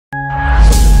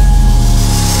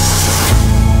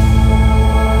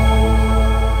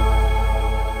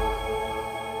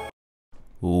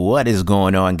What is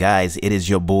going on, guys? It is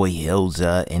your boy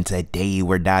Hilza, and today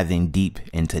we're diving deep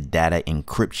into data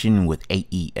encryption with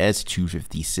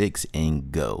AES-256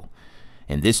 and Go.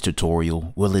 In this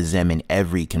tutorial, we'll examine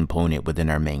every component within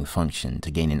our main function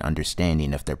to gain an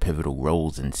understanding of their pivotal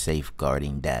roles in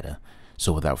safeguarding data.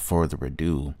 So without further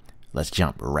ado, let's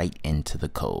jump right into the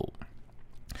code.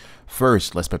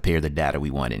 First, let's prepare the data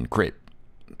we want to encrypt.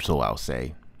 So I'll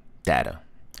say data.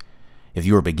 If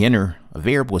you're a beginner, a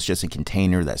variable is just a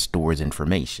container that stores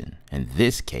information. In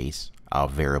this case, our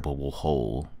variable will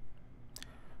hold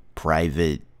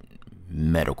private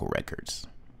medical records.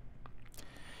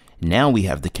 Now we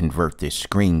have to convert this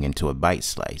string into a byte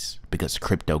slice because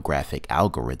cryptographic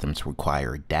algorithms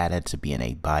require data to be in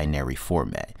a binary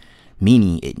format,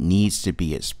 meaning it needs to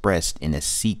be expressed in a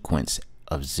sequence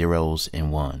of zeros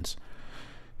and ones.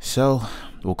 So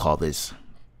we'll call this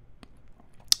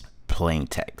plain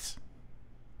text.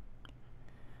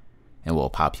 And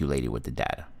we'll populate it with the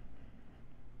data.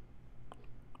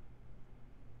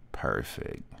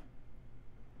 Perfect.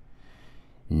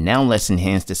 Now let's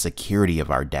enhance the security of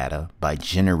our data by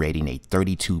generating a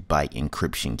 32-byte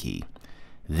encryption key.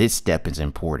 This step is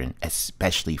important,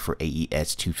 especially for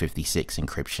AES-256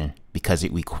 encryption, because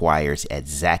it requires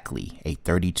exactly a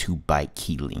 32-byte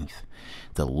key length.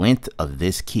 The length of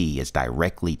this key is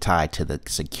directly tied to the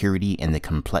security and the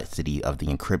complexity of the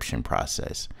encryption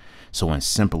process. So in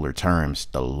simpler terms,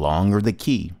 the longer the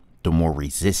key, the more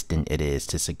resistant it is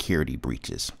to security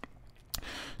breaches.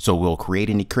 So we'll create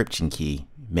an encryption key,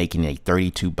 making a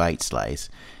 32-byte slice.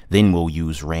 Then we'll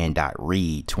use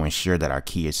ran.read to ensure that our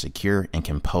key is secure and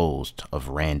composed of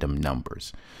random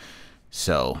numbers.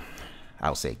 So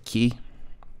I'll say key.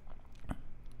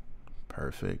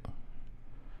 Perfect.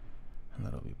 And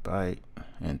that'll be byte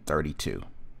and 32.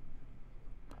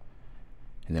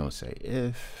 And then we'll say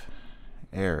if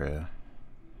error,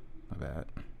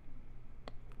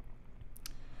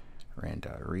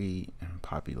 ran.read, and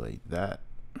populate that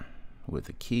with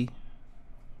a key.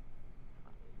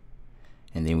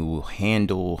 And then we will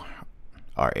handle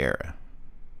our error.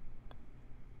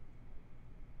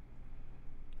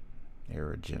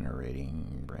 Error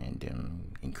generating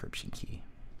random encryption key.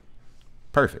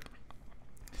 Perfect.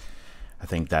 I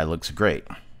think that looks great.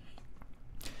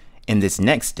 In this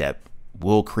next step,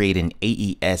 we'll create an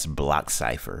AES Block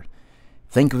Cipher.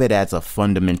 Think of it as a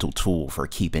fundamental tool for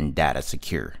keeping data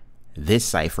secure. This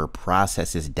cipher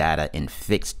processes data in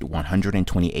fixed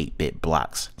 128-bit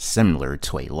blocks, similar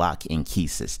to a lock and key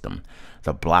system.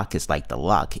 The block is like the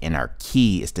lock, and our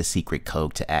key is the secret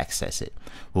code to access it.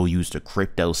 We'll use the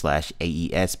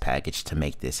crypto/AES package to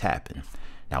make this happen.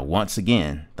 Now, once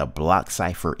again, the block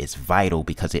cipher is vital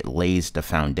because it lays the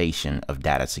foundation of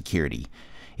data security.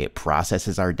 It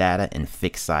processes our data in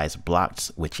fixed size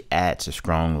blocks, which adds a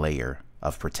strong layer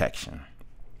of protection.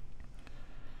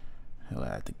 I'll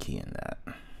add the key in that.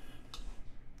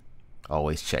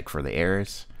 Always check for the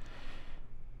errors.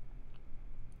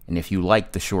 And if you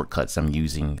like the shortcuts I'm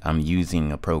using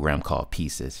a program called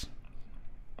Pieces.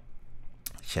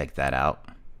 Check that out.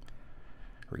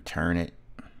 Return it.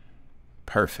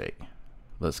 Perfect.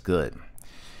 Looks good.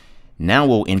 Now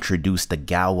we'll introduce the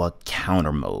Galois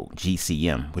counter mode,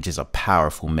 GCM, which is a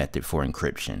powerful method for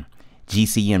encryption.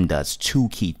 GCM does two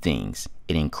key things.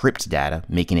 It encrypts data,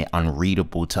 making it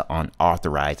unreadable to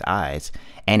unauthorized eyes,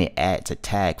 and it adds a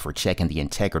tag for checking the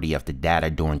integrity of the data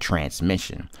during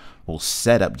transmission. We'll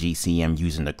set up GCM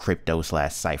using the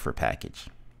crypto/cipher package.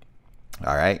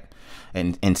 All right.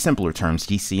 And in simpler terms,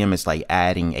 GCM is like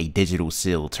adding a digital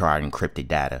seal to our encrypted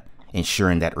data,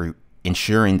 ensuring that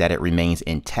it remains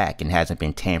intact and hasn't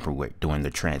been tampered with during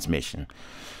the transmission.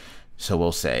 So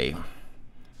we'll say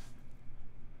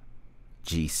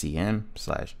GCM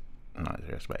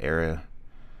 /area,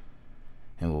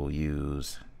 and we'll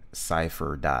use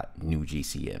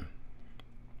cipher.newGCM,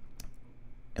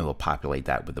 and we'll populate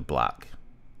that with the block.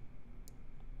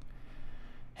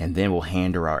 And then we'll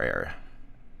handle our error.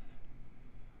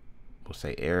 We'll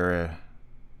say error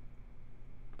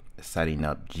setting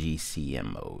up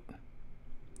GCM mode,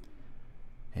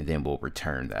 and then we'll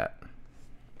return that.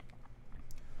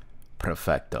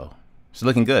 Perfecto. It's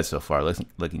looking good so far.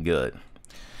 Looking good.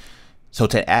 So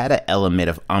to add an element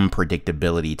of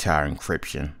unpredictability to our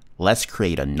encryption, let's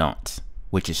create a nonce,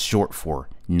 which is short for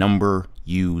number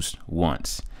used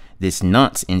once. This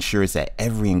nonce ensures that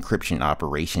every encryption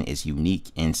operation is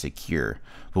unique and secure.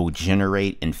 We'll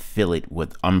generate and fill it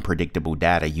with unpredictable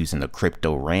data using the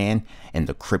crypto ran and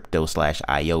the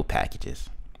crypto/IO packages.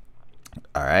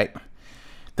 All right.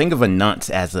 Think of a nonce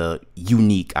as a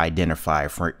unique identifier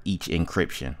for each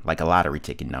encryption, like a lottery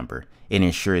ticket number. It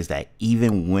ensures that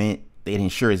even when it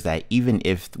ensures that even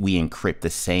if we encrypt the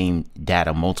same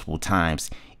data multiple times,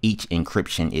 each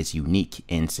encryption is unique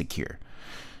and secure.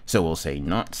 So we'll say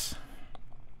nonce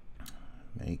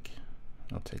make,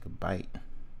 I'll take a byte,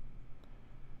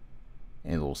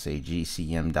 and we'll say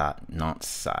GCM.nonce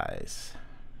size.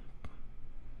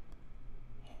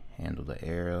 Handle the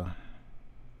error.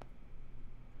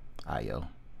 IO.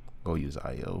 Go use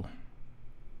IO.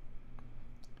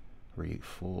 Read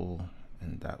full,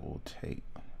 and that will take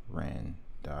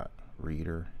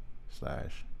ran.reader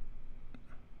slash,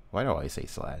 why do I always say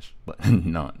slash, but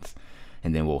nonce,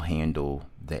 and then we'll handle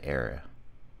the error.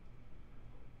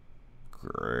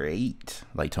 Great,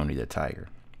 like Tony the Tiger.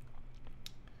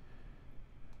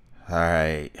 All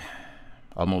right,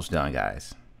 almost done,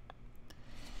 guys.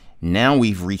 Now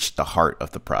we've reached the heart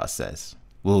of the process.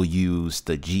 We'll use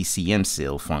the GCM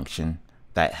seal function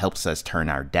that helps us turn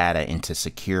our data into a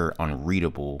secure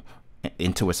unreadable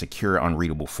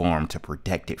form to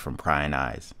protect it from prying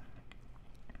eyes.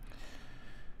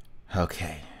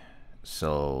 Okay,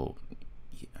 so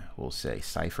we'll say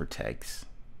ciphertext,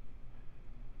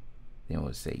 then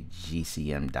we'll say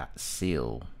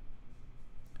GCM.seal,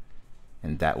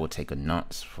 and that will take a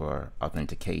nonce for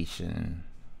authentication,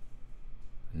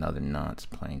 another nonce,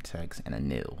 plain text, and a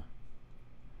nil.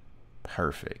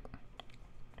 Perfect.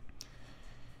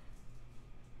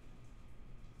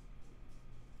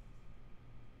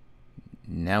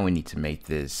 Now we need to make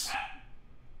this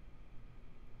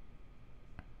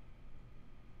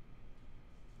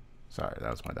sorry, that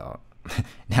was my dog.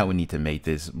 Now we need to make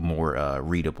this more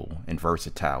readable and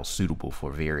versatile, suitable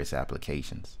for various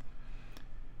applications.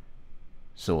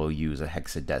 So we'll use a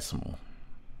hexadecimal.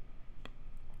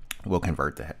 We'll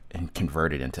convert it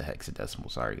into hexadecimal,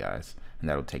 sorry guys, and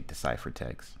that'll take the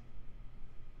ciphertext.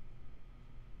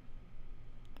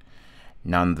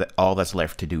 Now all that's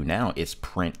left to do now is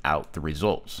print out the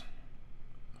results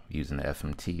using the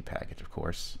FMT package, of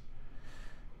course.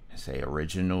 Say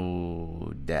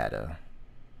original data.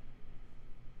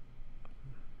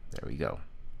 There we go.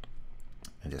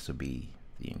 And this will be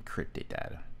the encrypted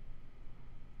data.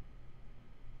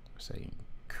 Say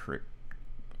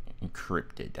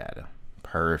encrypted data.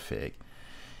 Perfect.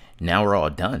 Now we're all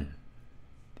done.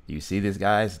 You see this,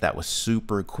 guys? That was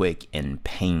super quick and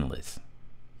painless.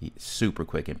 Super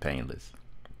quick and painless.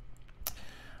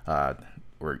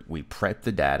 We prep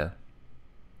the data,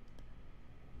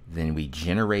 then we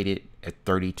generated a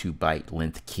 32-byte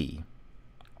length key.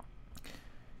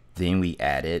 Then we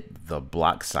added the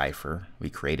block cipher.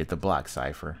 We created the block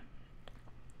cipher.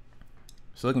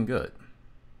 It's looking good.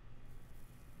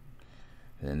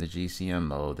 Then the GCM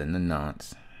mode, then the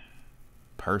nonce.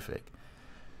 Perfect.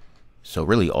 So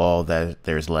really all that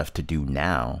there's left to do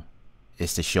now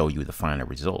is to show you the final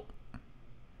result.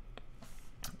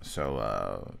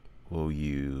 So we'll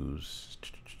use,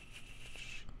 give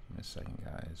me a second,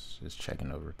 guys, just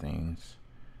checking over things.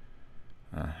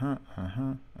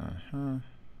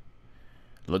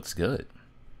 Looks good.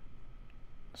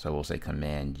 So we'll say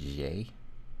Command J,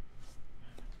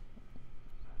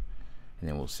 and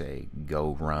then we'll say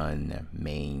go run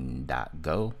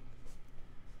main.go,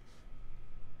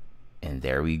 and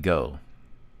there we go.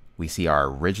 We see our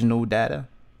original data,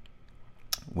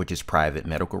 which is private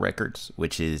medical records,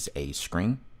 which is a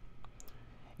string,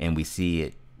 and we see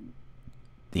it,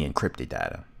 the encrypted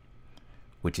data,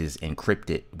 which is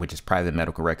encrypted, which is private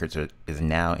medical records, is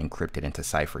now encrypted into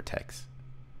ciphertext.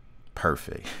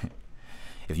 Perfect.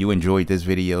 If you enjoyed this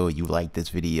video, you like this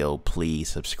video, please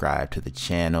subscribe to the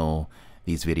channel.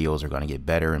 These videos are going to get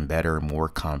better and better, more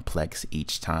complex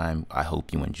each time. I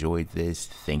hope you enjoyed this.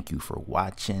 Thank you for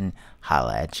watching.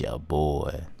 Holla at ya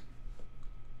boy.